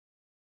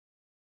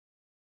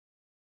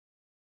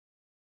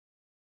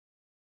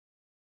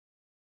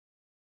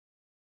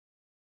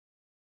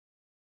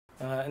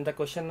In the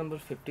question number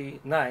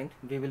 59,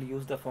 we will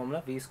use the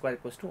formula v square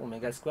equals to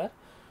omega square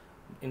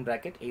in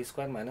bracket a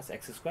square minus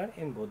x square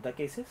in both the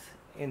cases.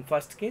 In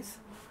first case,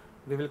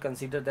 we will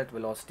consider that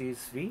velocity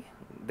is v.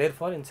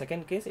 Therefore, in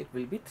second case, it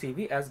will be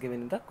 3v as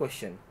given in the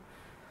question.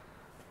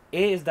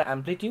 A is the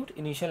amplitude,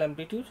 initial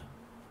amplitude,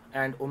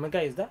 and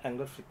omega is the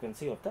angular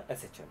frequency of the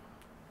SHM.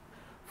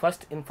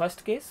 In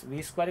first case,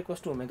 v square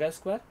equals to omega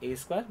square a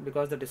square,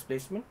 because the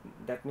displacement,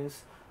 that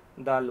means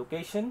the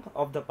location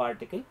of the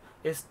particle,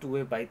 is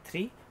 2a by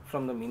 3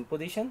 from the mean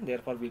position.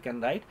 Therefore, we can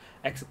write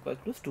x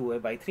equals to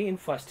 2a by 3 in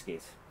first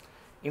case.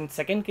 In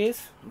second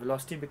case,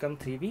 velocity becomes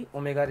 3v,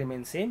 omega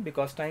remains same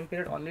because time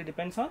period only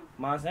depends on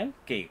mass and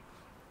k.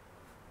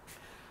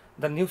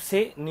 The new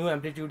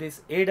amplitude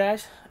is a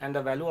dash and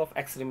the value of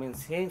x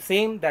remains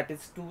same, that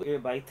is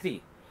 2a by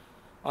 3.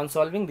 On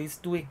solving these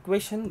two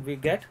equations, we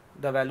get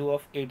the value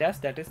of a dash,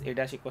 that is a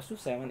dash equals to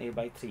 7a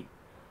by 3.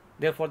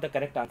 Therefore, the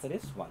correct answer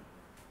is 1.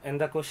 In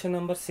the question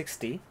number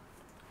 60,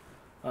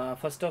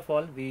 first of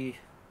all, we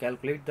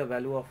calculate the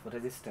value of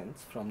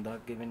resistance from the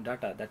given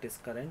data, that is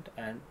current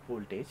and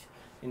voltage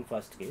in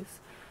first case.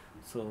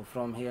 So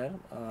from here,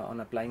 on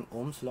applying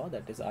Ohm's law,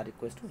 that is R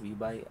equals to V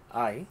by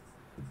I,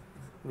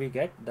 we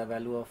get the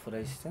value of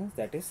resistance,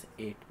 that is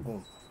 8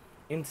 ohm.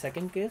 In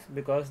second case,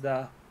 because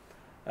the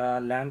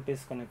lamp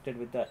is connected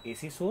with the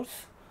AC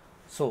source,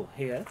 so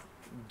here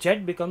Z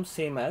becomes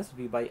same as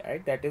V by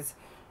I, that is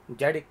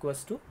Z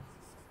equals to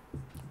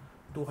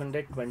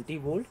 220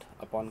 volt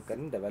upon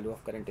current. The value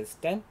of current is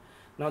 10.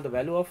 Now the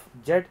value of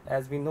Z,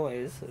 as we know,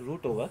 is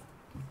root over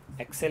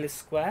XL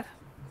square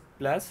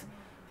plus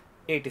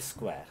 8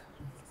 square.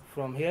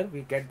 From here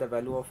we get the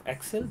value of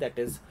XL, that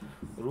is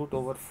root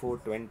over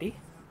 420.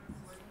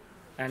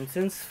 And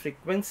since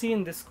frequency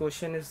in this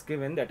question is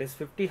given, that is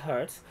 50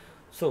 Hertz,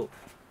 so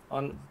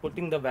on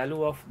putting the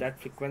value of that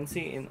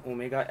frequency in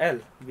omega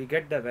L, we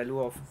get the value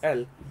of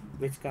L,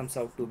 which comes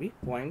out to be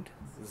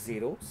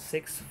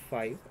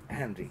 0.065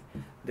 Henry.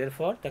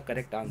 Therefore, the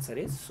correct answer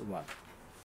is 1.